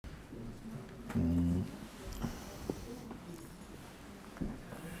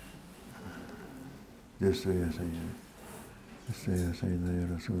Desto ya Sayyid. Desto ya Sayyid ya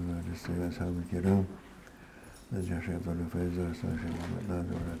Rasulullah. Desto ya Ashab al-Kiram. نجح شيخ الفيزة أستاذ شيخ محمد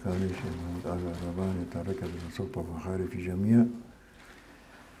نادر العكامي شيخ محمد آل الرباني تركت السلطة فخاري في جميع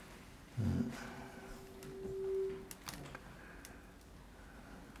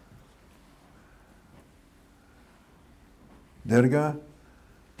Dergah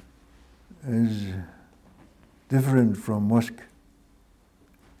is different from mosque.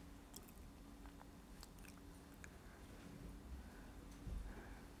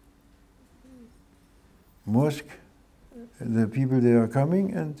 Mosque, the people they are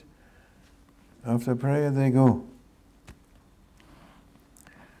coming and after prayer they go.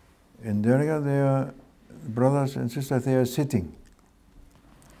 In Dergah they are brothers and sisters, they are sitting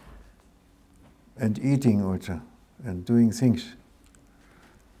and eating also and doing things.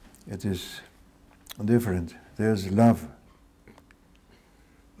 It is different. There's love.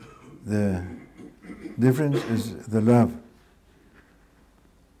 The difference is the love.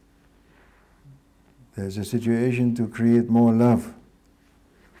 There's a situation to create more love.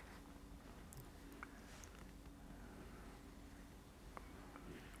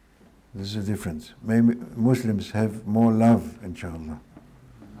 This is a difference. Maybe Muslims have more love, inshallah,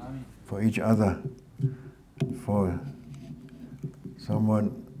 for each other, for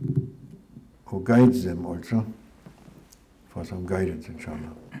someone who guides them also, for some guidance,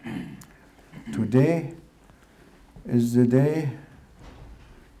 inshallah. Today is the day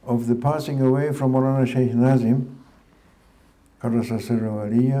of the passing away from Maulana Sheikh Nazim, Qarrasa Sirra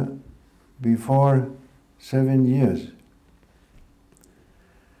Waliya, before 7 years.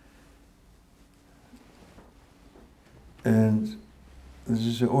 And this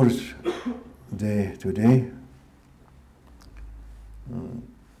is a Urs day today.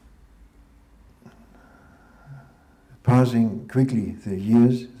 Passing quickly the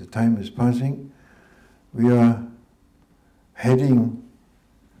years, the time is passing. We are heading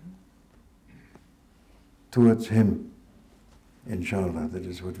towards him, inshallah. That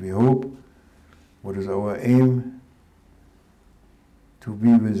is what we hope. What is our aim? To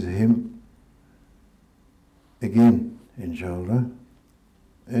be with him again, inshallah.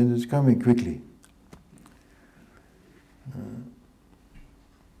 And it's coming quickly.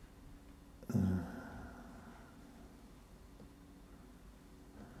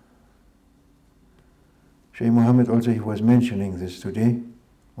 Sheikh Muhammad also, he was mentioning this today,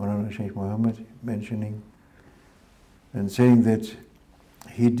 Maulana Sheikh Muhammad mentioning and saying that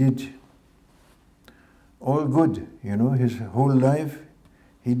he did all good, you know, his whole life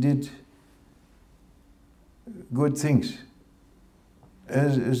he did good things,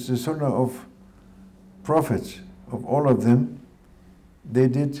 as is the Sunnah of Prophets, of all of them. They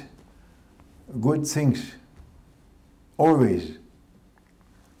did good things, always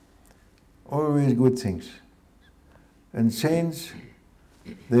good things. And saints,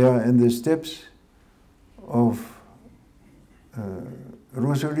 they are in the steps of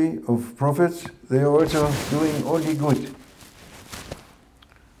Rusuli, of prophets. They are also doing only good.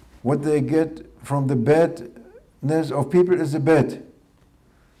 What they get from the badness of people is the bad.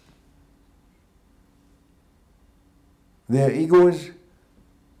 Their egos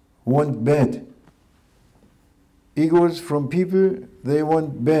want bad. Egos from people, they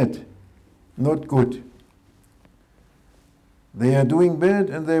want bad, not good. They are doing bad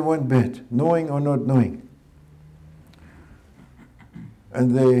and they want bad, knowing or not knowing.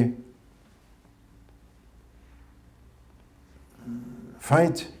 And they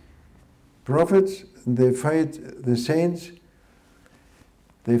fight prophets, and they fight the saints,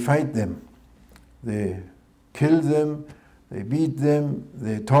 they fight them. They kill them, they beat them,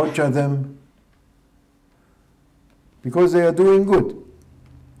 they torture them, because they are doing good.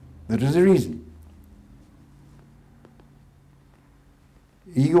 That is the reason.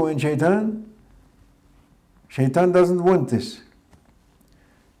 Ego and Shaitan doesn't want this.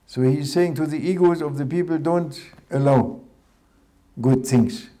 So he's saying to the egos of the people, don't allow good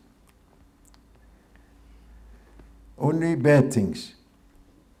things. Only bad things.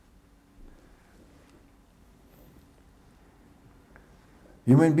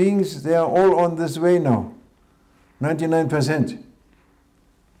 Human beings, they are all on this way now. 99%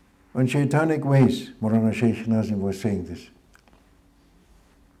 on shaitanic ways. Maulana Sheikh Nazim was saying this.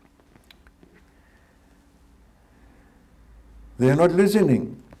 They are not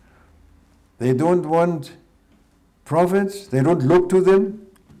listening. They don't want prophets. They don't look to them.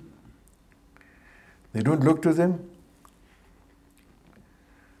 They don't look to them.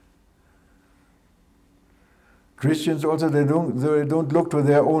 Christians also, they don't look to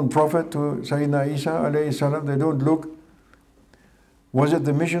their own prophet, to Sayyidina Isa alayhi salam. They don't look. Was it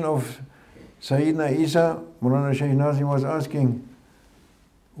the mission of Sayyidina Isa, Mawlana Shaykh Nazim was asking,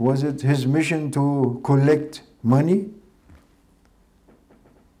 was it his mission to collect money?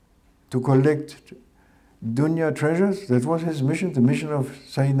 To collect dunya treasures? That was his mission, the mission of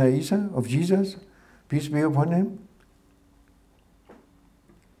Sayyidina Isa, of Jesus, peace be upon him.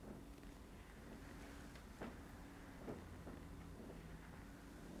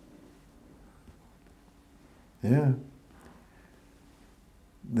 Yeah.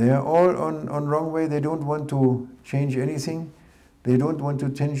 They are all on wrong way. They don't want to change anything. They don't want to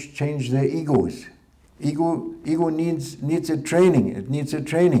change their egos. Ego needs a training. It needs a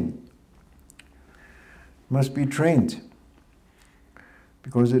training. Must be trained.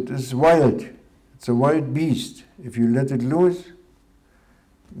 Because it is wild. It's a wild beast. If you let it loose,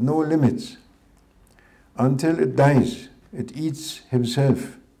 no limits. Until it dies, it eats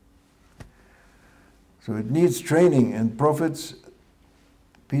himself. So it needs training, and prophets,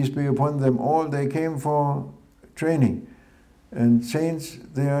 peace be upon them all, they came for training. And saints,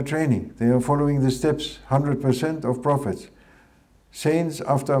 they are training. They are following the steps, 100% of prophets. Saints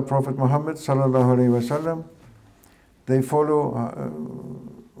after Prophet Muhammad sallallahu alaihi wasallam, they follow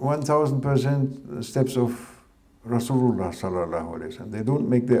 1000% steps of Rasulullah sallallahu alaihi wasallam. They don't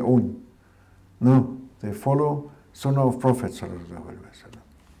make their own. No, they follow Sunnah of Prophets sallallahu alaihi wasallam.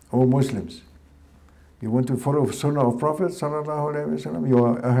 O Muslims, you want to follow Sunnah of Prophets sallallahu alaihi wasallam, you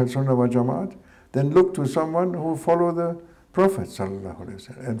are Ahl Sunnah wa Jamaat, then look to someone who follow the Prophet sallallahu alaihi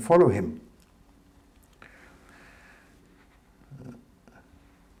wasallam and follow him.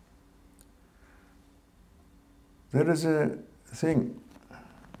 There is a thing.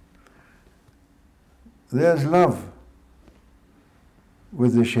 There's love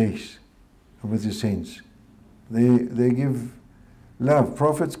with the sheikhs, with the saints. They give love.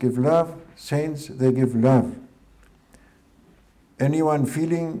 Prophets give love. Saints, they give love. Anyone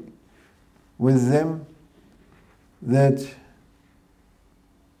feeling with them that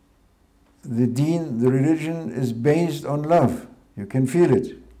the deen, the religion is based on love, you can feel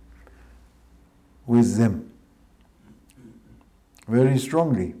it with them very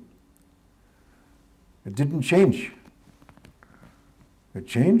strongly. It didn't change. It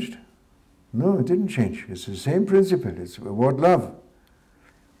changed? No, it didn't change. It's the same principle. It's about love.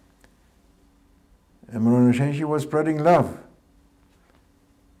 And Mawlana Shaykh was spreading love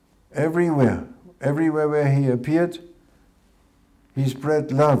everywhere. Everywhere where he appeared, he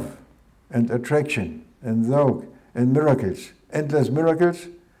spread love and attraction and dhawq and miracles, endless miracles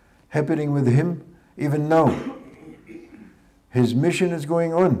happening with him even now. His mission is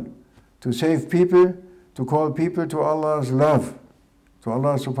going on to save people, to call people to Allah's love, to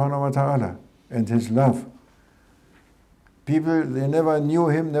Allah subhanahu wa ta'ala and His love. People, they never knew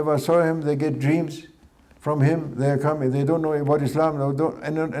him, never saw him, they get dreams from him, they're coming, they don't know about Islam,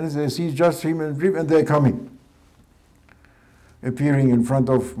 and they see just him in dream and they're coming, appearing in front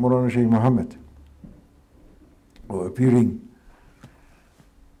of Mawlana Shaykh Muhammad, or appearing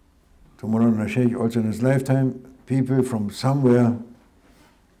to Mawlana Shaykh also in his lifetime, people from somewhere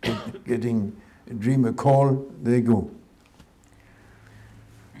getting a dream, a call, they go.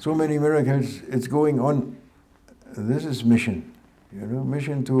 So many miracles, it's going on. This is mission,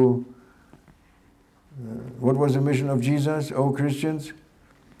 mission to, what was the mission of Jesus, O Christians?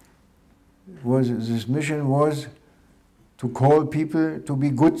 This mission was to call people to be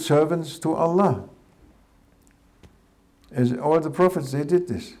good servants to Allah. As all the prophets, they did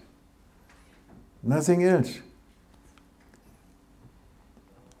this. Nothing else.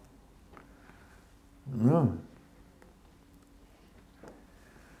 No.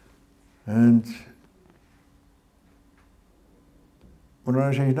 And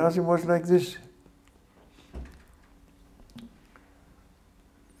Mawlana Shaykh Nazim was like this.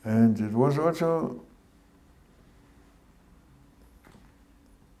 And it was also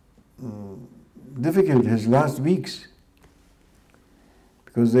difficult, his last weeks,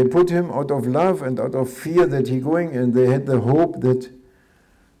 because they put him out of love and out of fear that he going, and they had the hope that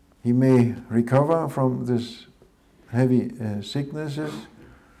he may recover from this heavy sicknesses,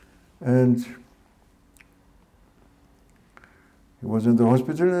 and he was in the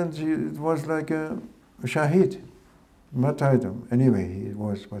hospital, and it was like a shaheed, martyrdom. Anyway, he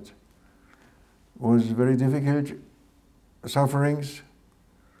was, but was very difficult sufferings.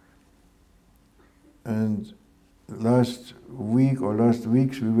 And last week or last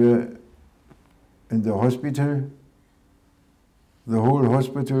weeks we were in the hospital. The whole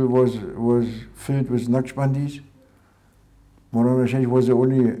hospital was filled with Naqshbandis. Mawlana Shaykh was the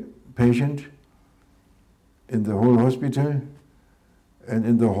only patient in the whole hospital, and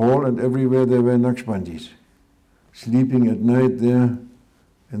in the hall and everywhere there were Naqshbandis sleeping at night there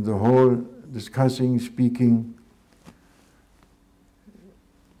in the hall, discussing, speaking,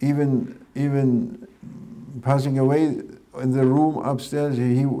 even passing away in the room upstairs.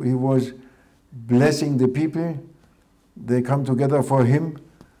 He was blessing the people. They come together for him.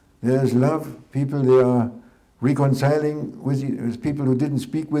 There is love. People, they are reconciling with people who didn't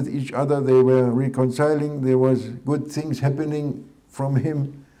speak with each other. They were reconciling. There was good things happening from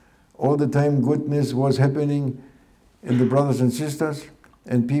him. All the time goodness was happening in the brothers and sisters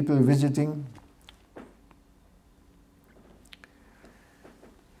and people visiting.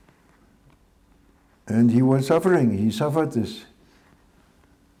 And he was suffering. He suffered this.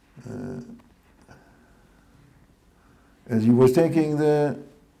 As he was taking the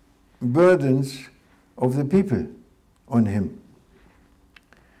burdens of the people on him.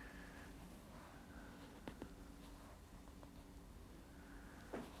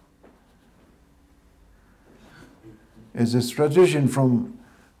 It's a tradition from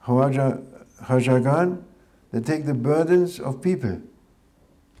Khajagan. They take the burdens of people.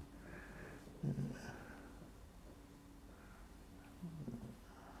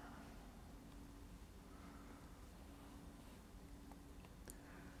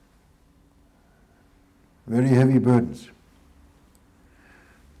 Very heavy burdens.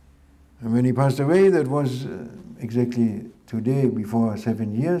 And when he passed away, that was exactly today, before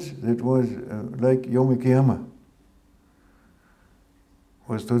 7 years, that was like Yom Qiyamah.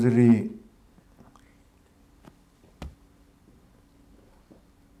 Was totally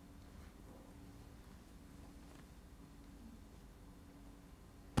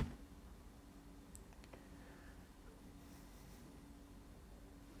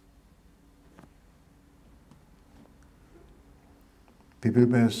people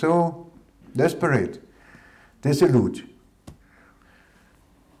were so desperate, dissolute. You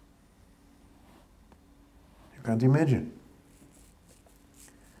can't imagine.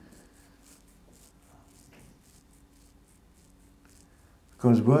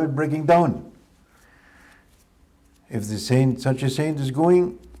 Because world breaking down. If the saint, such a saint is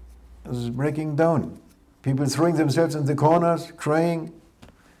going, is breaking down. People throwing themselves in the corners, crying.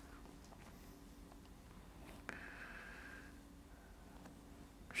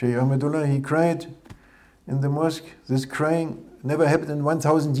 Shaykh Ahmadullah, he cried in the mosque. This crying never happened in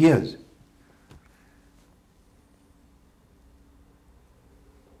 1,000 years.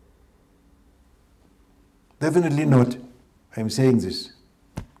 Definitely not. I'm saying this.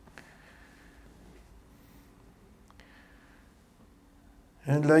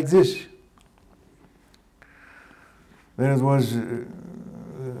 And like this, when it was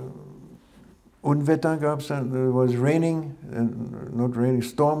Unwetter gab's, it was raining, and not raining,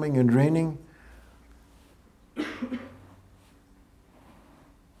 storming and raining,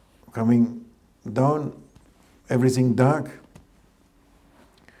 coming down, everything dark.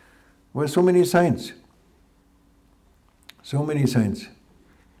 Were so many signs. So many signs.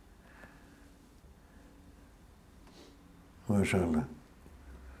 MashaAllah.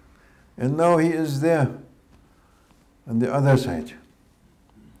 And now he is there on the other side.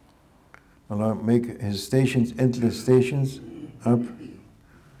 Allah make his stations, endless stations up,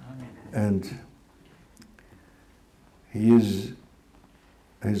 and his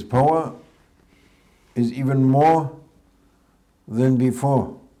power is even more than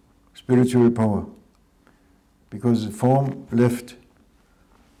before, spiritual power, because the form left,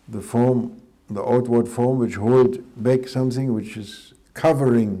 the form, the outward form which hold back something which is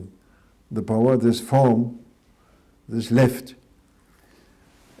covering the power, this form, this left,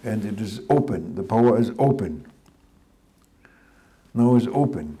 and it is open, the power is open, now is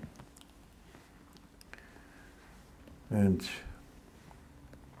open. And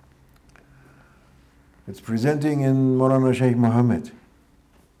it's presenting in Maulana Sheikh Muhammad.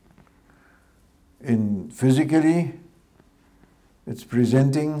 In physically, it's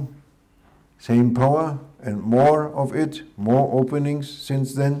presenting same power and more of it, more openings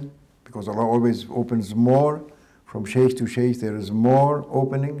since then, because Allah always opens more. From Sheikh to Sheikh there is more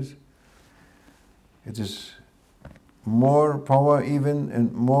openings. It is more power even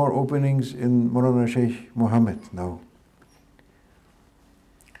and more openings in Maulana Sheikh Muhammad now.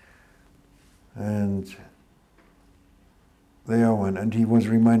 And they are one, and he was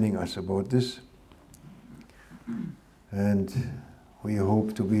reminding us about this. And we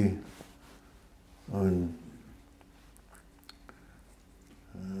hope to be on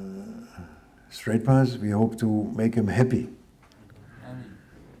straight path. We hope to make him happy.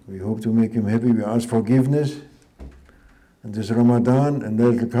 We hope to make him happy. We ask forgiveness. And this Ramadan and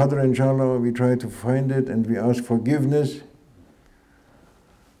Laylatul Qadr, inshallah, we try to find it, and we ask forgiveness.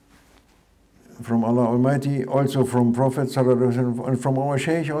 from Allah Almighty, also from Prophet and from our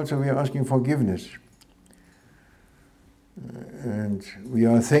Sheikh also we are asking forgiveness. And we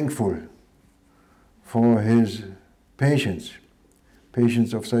are thankful for his patience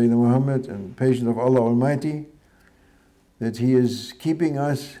of Sayyidina Muhammad and patience of Allah Almighty, that he is keeping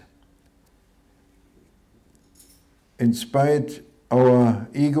us in spite our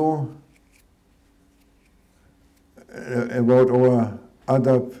ego, about our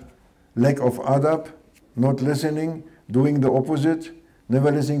adab, lack of adab, not listening, doing the opposite,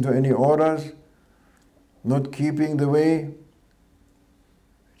 never listening to any orders, not keeping the way,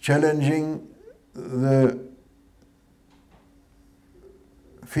 challenging the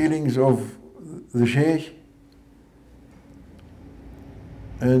feelings of the Sheikh,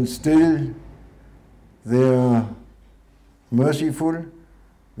 and still they are merciful,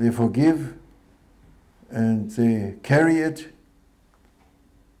 they forgive, and they carry it.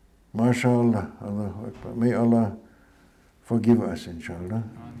 MashaAllah, Allahu Akbar. May Allah forgive us, inshallah,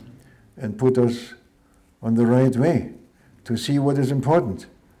 and put us on the right way to see what is important,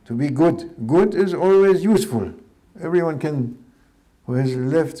 to be good. Good is always useful. Everyone who has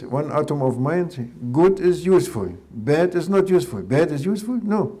left one atom of mind, good is useful. Bad is not useful. Bad is useful?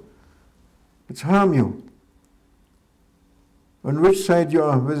 No. It's harm you. On which side you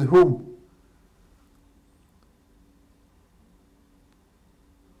are, with whom?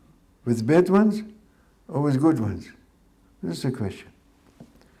 With bad ones or with good ones? This is the question.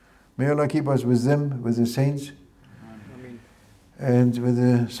 May Allah keep us with them, with the saints, and with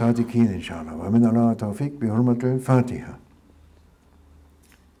the Sadiqeen, inshallah. Wa min Allah tawfiq bi hurmatil Fatiha.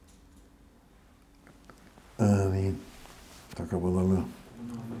 Ameen. Taqabbalallah.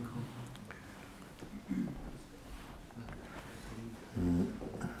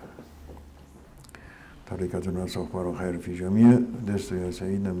 طريقتنا صحبة وخير في جميع دست يا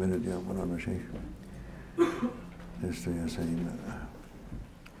سيدنا ملد يا مولانا شيخ دست يا سيدنا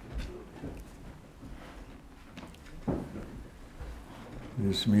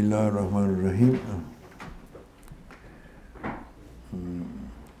بسم الله الرحمن الرحيم.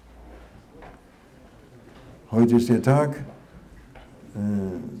 Heute ist der Tag,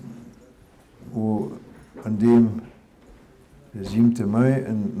 an dem der 7. Mai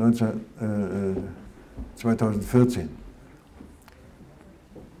 2014,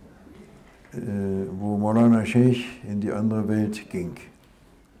 wo Maulana Sheikh in die andere Welt ging.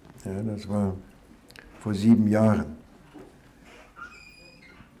 Ja, das war vor 7 Jahren.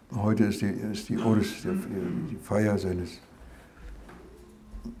 Heute ist die Feier seines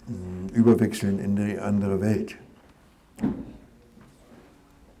Überwechseln in die andere Welt.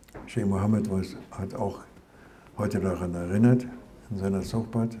 Sheikh Mohammed hat auch heute daran erinnert, in seiner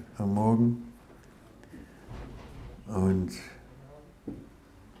Sohbat am Morgen, und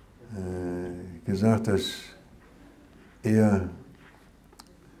gesagt, dass er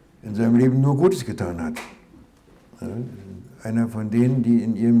in seinem Leben nur Gutes getan hat. Ja, einer von denen, die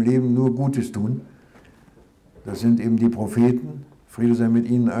in ihrem Leben nur Gutes tun, das sind eben die Propheten, Friede sei mit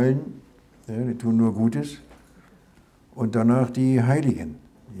ihnen allen, ja, die tun nur Gutes, und danach die Heiligen,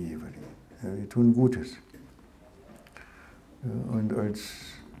 die jeweiligen, ja, die tun Gutes. Ja,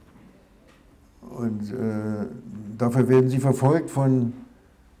 und dafür werden sie verfolgt von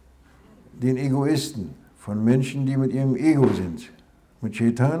den Egoisten, von Menschen, die mit ihrem Ego sind, mit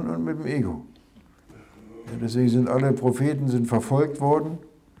Shaitan und mit dem Ego. Ja, deswegen sind alle Propheten verfolgt worden,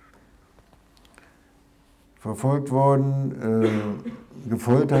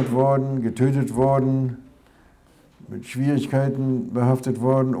 gefoltert worden, getötet worden, mit Schwierigkeiten behaftet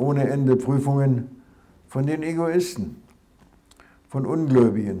worden, ohne Ende Prüfungen von den Egoisten, von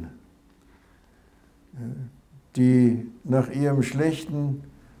Ungläubigen, die mit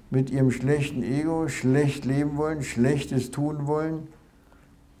ihrem schlechten Ego schlecht leben wollen, Schlechtes tun wollen,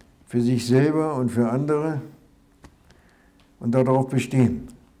 für sich selber und für andere, und darauf bestehen.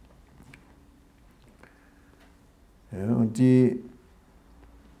 Ja, und die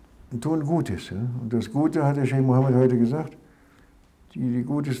tun Gutes. Ja? Und das Gute, hat der Sheikh Mohammed heute gesagt, die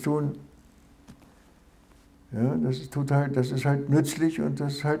Gutes tun, ja, das ist halt nützlich und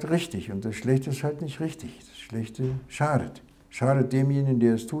das ist halt richtig. Und das Schlechte ist halt nicht richtig. Das Schlechte schadet. Schadet demjenigen,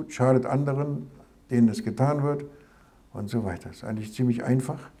 der es tut, schadet anderen, denen es getan wird und so weiter. Das ist eigentlich ziemlich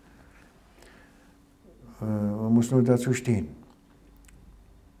einfach. Man muss nur dazu stehen.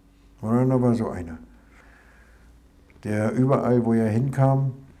 Maulana war so einer, der überall, wo er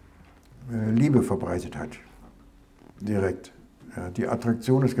hinkam, Liebe verbreitet hat. Direkt. Er hat die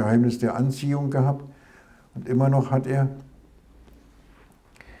Attraktion, das Geheimnis der Anziehung gehabt. Und immer noch hat er,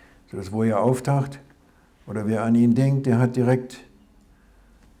 sodass wo er auftaucht oder wer an ihn denkt, der hat direkt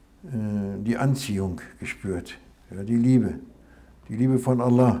die Anziehung gespürt, ja, die Liebe von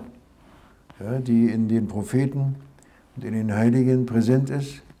Allah, ja, die in den Propheten und in den Heiligen präsent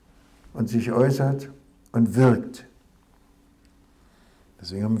ist und sich äußert und wirkt.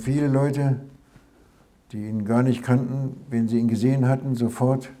 Deswegen haben viele Leute, die ihn gar nicht kannten, wenn sie ihn gesehen hatten,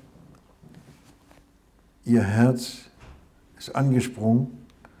 sofort ihr Herz ist angesprungen.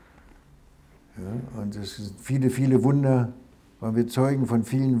 Ja, und es sind viele, viele Wunder, waren wir Zeugen von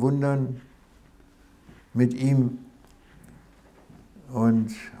vielen Wundern mit ihm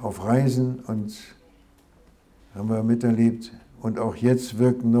und auf Reisen und haben wir miterlebt. Und auch jetzt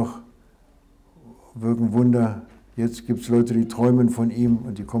wirken Wunder. Jetzt gibt es Leute, die träumen von ihm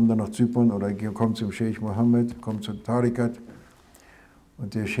und die kommen dann nach Zypern oder kommen zum Sheikh Mohammed, kommen zur Tarikat.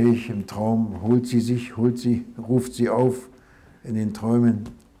 Und der Sheikh im Traum ruft sie auf in den Träumen.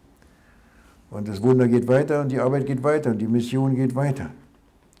 Und das Wunder geht weiter und die Arbeit geht weiter und die Mission geht weiter.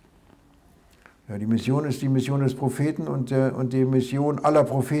 Ja, die Mission ist die Mission des Propheten und die Mission aller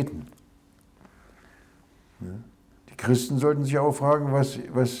Propheten. Ja. Die Christen sollten sich auch fragen, was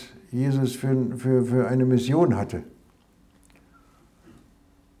Jesus für eine Mission hatte.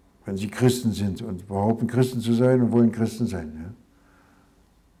 Wenn sie Christen sind und behaupten, Christen zu sein und wollen Christen sein. Ja.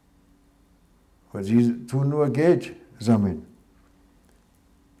 Weil sie tun nur Geld sammeln.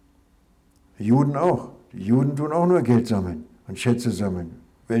 Die Juden auch. Die Juden tun auch nur Geld sammeln und Schätze sammeln,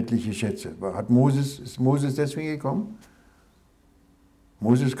 weltliche Schätze. Ist Moses deswegen gekommen?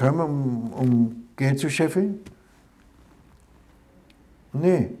 Moses kam, um Geld zu scheffeln?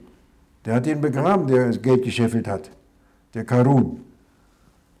 Nee, der hat den begraben, der das Geld gescheffelt hat, der Karun.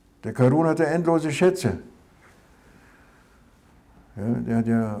 Der Karun hatte endlose Schätze.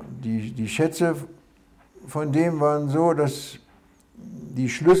 Ja, die Schätze von dem waren so, dass die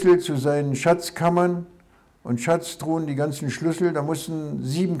Schlüssel zu seinen Schatzkammern und Schatztruhen, die ganzen Schlüssel, da mussten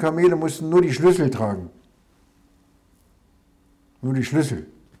 7 Kamele nur die Schlüssel tragen. Nur die Schlüssel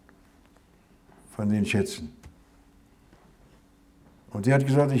von den Schätzen. Und sie hat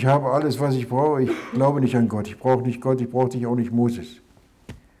gesagt, ich habe alles, was ich brauche, ich glaube nicht an Gott, ich brauche nicht Gott, ich brauche dich auch nicht Moses.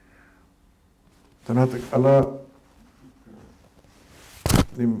 Dann hat Allah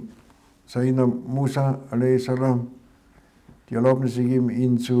dem Sayyidina Musa a.s. die Erlaubnis gegeben,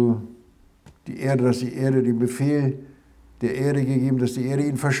 ihn den Befehl der Erde gegeben, dass die Erde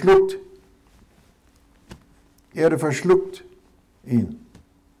ihn verschluckt. Die Erde verschluckt ihn.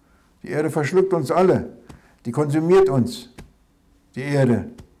 Die Erde verschluckt uns alle. Die konsumiert uns. Die Erde,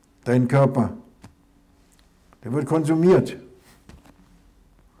 dein Körper. Der wird konsumiert.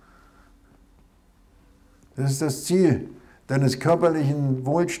 Das ist das Ziel deines körperlichen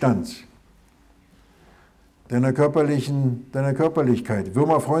Wohlstands, deiner Körperlichkeit.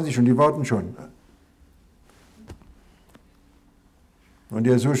 Würmer freuen sich schon, die warten schon. Und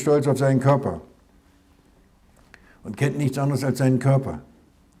er ist so stolz auf seinen Körper und kennt nichts anderes als seinen Körper.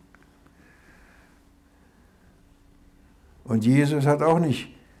 Und Jesus hat auch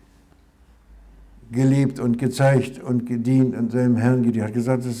nicht gelebt und gezeigt und gedient und seinem Herrn gedient. Er hat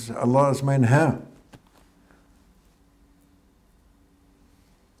gesagt, Allah ist mein Herr.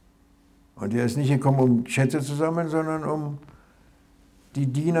 Und er ist nicht gekommen, um Schätze zu sammeln, sondern um die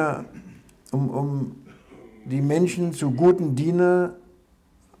Diener, um die Menschen zu guten Dienern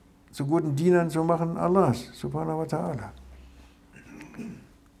zu machen, Allahs, subhanahu wa ta'ala.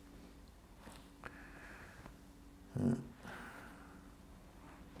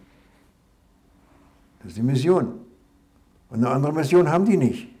 Das ist die Mission. Und eine andere Mission haben die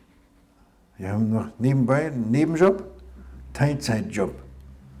nicht. Die haben noch nebenbei einen Nebenjob, Teilzeitjob.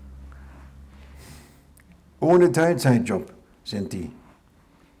 Ohne Teilzeitjob sind die.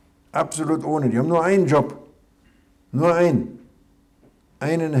 Absolut ohne. Die haben nur einen Job. Nur einen.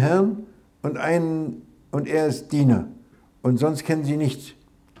 Einen Herrn und er ist Diener. Und sonst kennen sie nichts.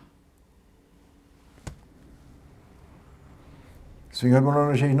 Deswegen hat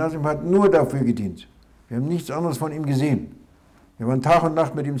man Sheikh hat nur dafür gedient. Wir haben nichts anderes von ihm gesehen. Wir waren Tag und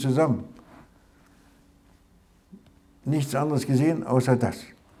Nacht mit ihm zusammen. Nichts anderes gesehen, außer das.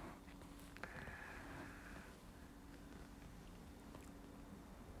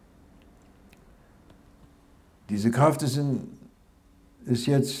 Diese Kraft ist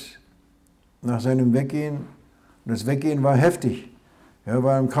jetzt nach seinem Weggehen, und das Weggehen war heftig. Er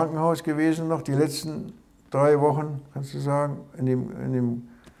war im Krankenhaus gewesen noch die letzten 3 Wochen, kannst du sagen,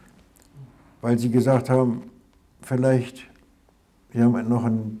 weil sie gesagt haben, vielleicht, wir haben noch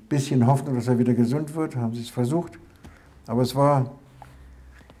ein bisschen Hoffnung, dass er wieder gesund wird, haben sie es versucht. Aber es war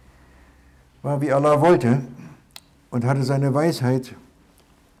wie Allah wollte und hatte seine Weisheit.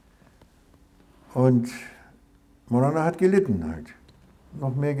 Und Maulana hat gelitten halt.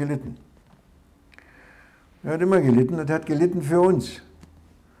 noch mehr gelitten. Er hat immer gelitten und er hat gelitten für uns.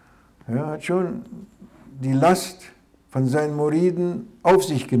 Er hat schon die Last von seinen Muriden auf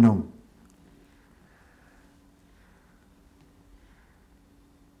sich genommen.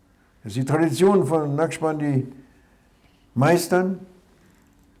 Das ist die Tradition von Naqshbandi Meistern,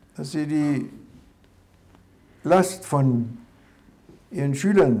 dass sie die Last von ihren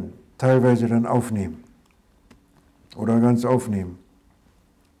Schülern teilweise dann aufnehmen oder ganz aufnehmen.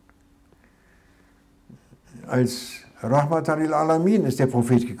 Als Rahmatan lil Alamin ist der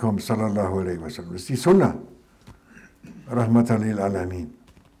Prophet gekommen, sallallahu alaihi wasallam. Das ist die Sunnah, Rahmatan lil Alamin,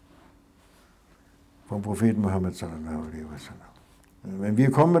 vom Propheten Muhammad, sallallahu alaihi wasallam. Wenn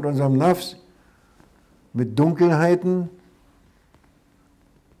wir kommen mit unserem Nafs, mit Dunkelheiten,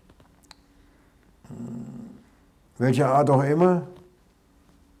 welcher Art auch immer,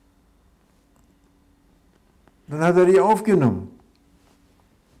 dann hat er die aufgenommen.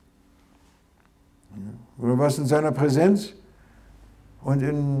 Oder was in seiner Präsenz und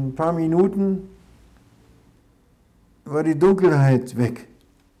in ein paar Minuten war die Dunkelheit weg.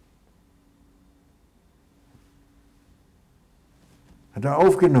 Hat er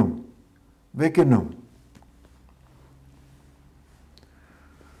aufgenommen, weggenommen.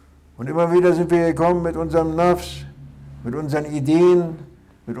 Und immer wieder sind wir gekommen mit unserem Nafs, mit unseren Ideen,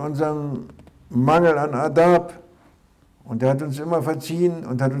 mit unserem Mangel an Adab. Und er hat uns immer verziehen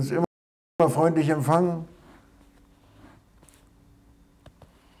und hat uns immer freundlich empfangen.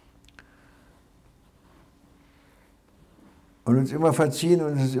 Und uns immer verziehen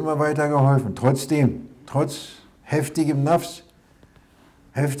und uns ist immer weiter geholfen. Trotzdem, trotz heftigem Nafs,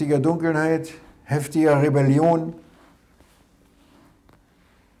 heftiger Dunkelheit, heftiger Rebellion,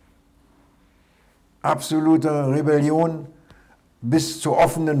 absoluter Rebellion bis zur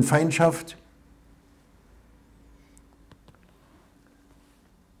offenen Feindschaft,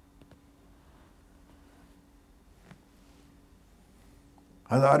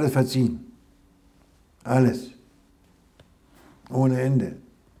 hat er alles verziehen. Alles. Ohne Ende.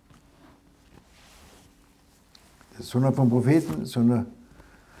 Das Sunnah vom Propheten, Sunnatul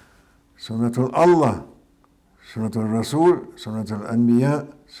Allah, Sunnatul Rasul, Sunnatul Anbiya,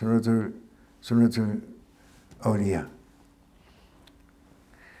 Sunnatul Awliya.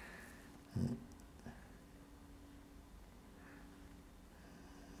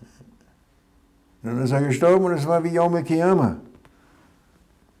 Dann ist er gestorben und es war wie Yaum al-Qiyamah.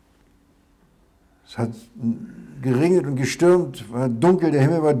 Es hat geregnet und gestürmt, war dunkel, der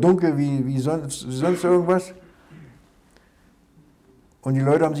Himmel war dunkel wie sonst irgendwas. Und die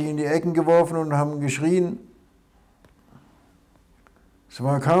Leute haben sich in die Ecken geworfen und haben geschrien. Es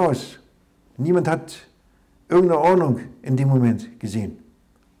war Chaos. Niemand hat irgendeine Ordnung in dem Moment gesehen.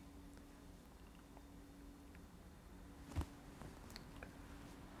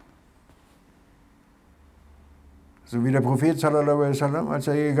 So wie der Prophet sallallahu alaihi wasallam, als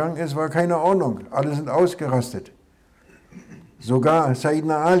er gegangen ist, war keine Ordnung. Alle sind ausgerastet. Sogar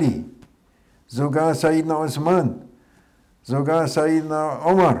Sayyidina Ali, sogar Sayyidina Osman, sogar Sayyidina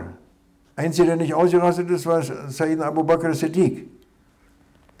Omar. Einziger, der nicht ausgerastet ist, war Sayyidina Abu Bakr Siddiq.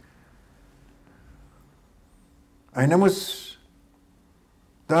 Einer muss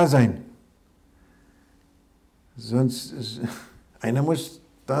da sein. Einer muss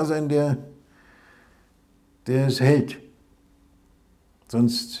da sein, der es hält.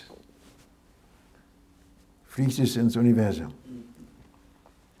 Sonst fliegt es ins Universum.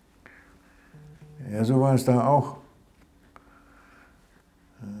 Ja, so war es da auch.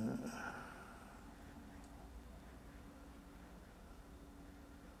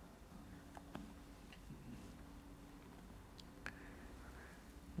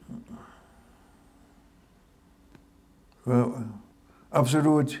 War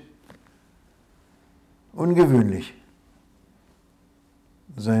absolut ungewöhnlich,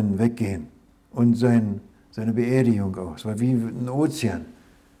 sein Weggehen und seine Beerdigung auch. Es war wie ein Ozean,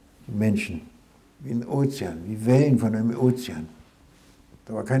 die Menschen, wie ein Ozean, wie Wellen von einem Ozean.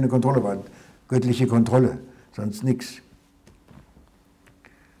 Da war keine Kontrolle, war göttliche Kontrolle, sonst nichts.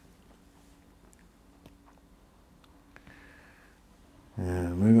 Ja,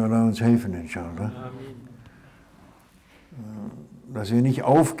 möge Allah uns helfen, inshallah. Dass wir nicht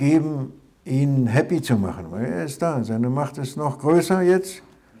aufgeben, ihn happy zu machen, weil er ist da. Seine Macht ist noch größer jetzt,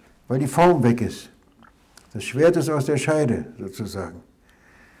 weil die Form weg ist. Das Schwert ist aus der Scheide, sozusagen.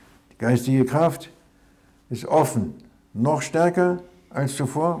 Die geistige Kraft ist offen, noch stärker als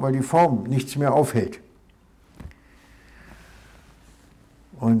zuvor, weil die Form nichts mehr aufhält.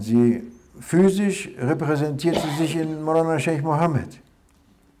 Und sie physisch repräsentiert sie sich in Maulana Sheikh Mohammed,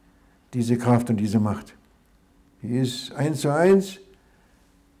 diese Kraft und diese Macht. Die ist 1:1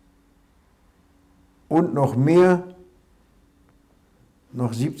 und noch mehr,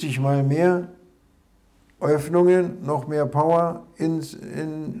 noch 70 Mal mehr Öffnungen, noch mehr Power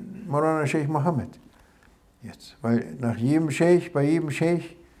in Maulana Sheikh Mohammed. Jetzt, weil nach jedem Scheich, bei jedem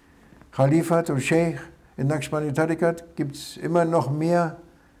Scheich, Khalifat und Scheich in Naqshbandi Tariqat gibt es immer noch mehr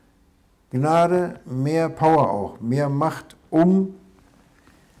Gnade, mehr Power auch, mehr Macht, um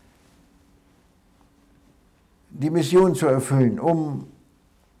die Mission zu erfüllen, um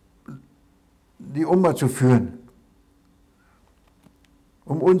die Umma zu führen,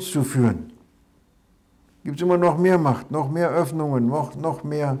 um uns zu führen. Gibt es immer noch mehr Macht, noch mehr Öffnungen, noch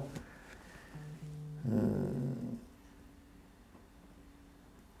mehr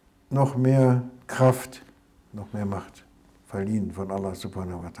Kraft, noch mehr Macht verliehen von Allah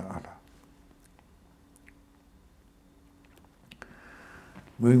subhanahu wa ta'ala.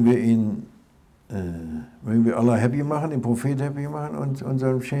 Mögen wir Allah happy machen, den Prophet happy machen und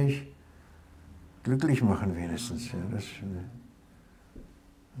unseren Scheich glücklich machen wenigstens. Ja,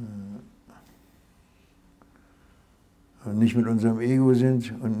 und nicht mit unserem Ego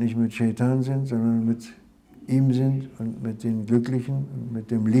sind und nicht mit Shaitan sind, sondern mit ihm sind und mit den Glücklichen und mit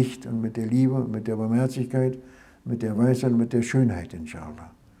dem Licht und mit der Liebe und mit der Barmherzigkeit, mit der Weisheit und mit der Schönheit,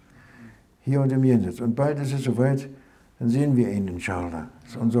 inshallah. Hier und im Jenseits. Und bald ist es soweit, dann sehen wir ihn, inshallah.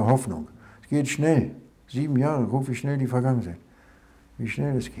 Das ist unsere Hoffnung. Es geht schnell. 7 Jahre, guck, wie schnell die vergangen sind. Wie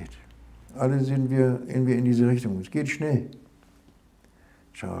schnell es geht. Alle sind wir in diese Richtung. Es geht schnell.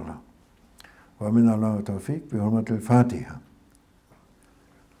 Inshallah. Wa min Allah tawfiq bi hurmat al-Fatiha.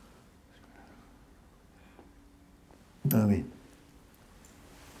 Amen.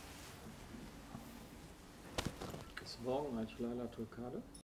 Bis morgen, Ayatollah Turkade.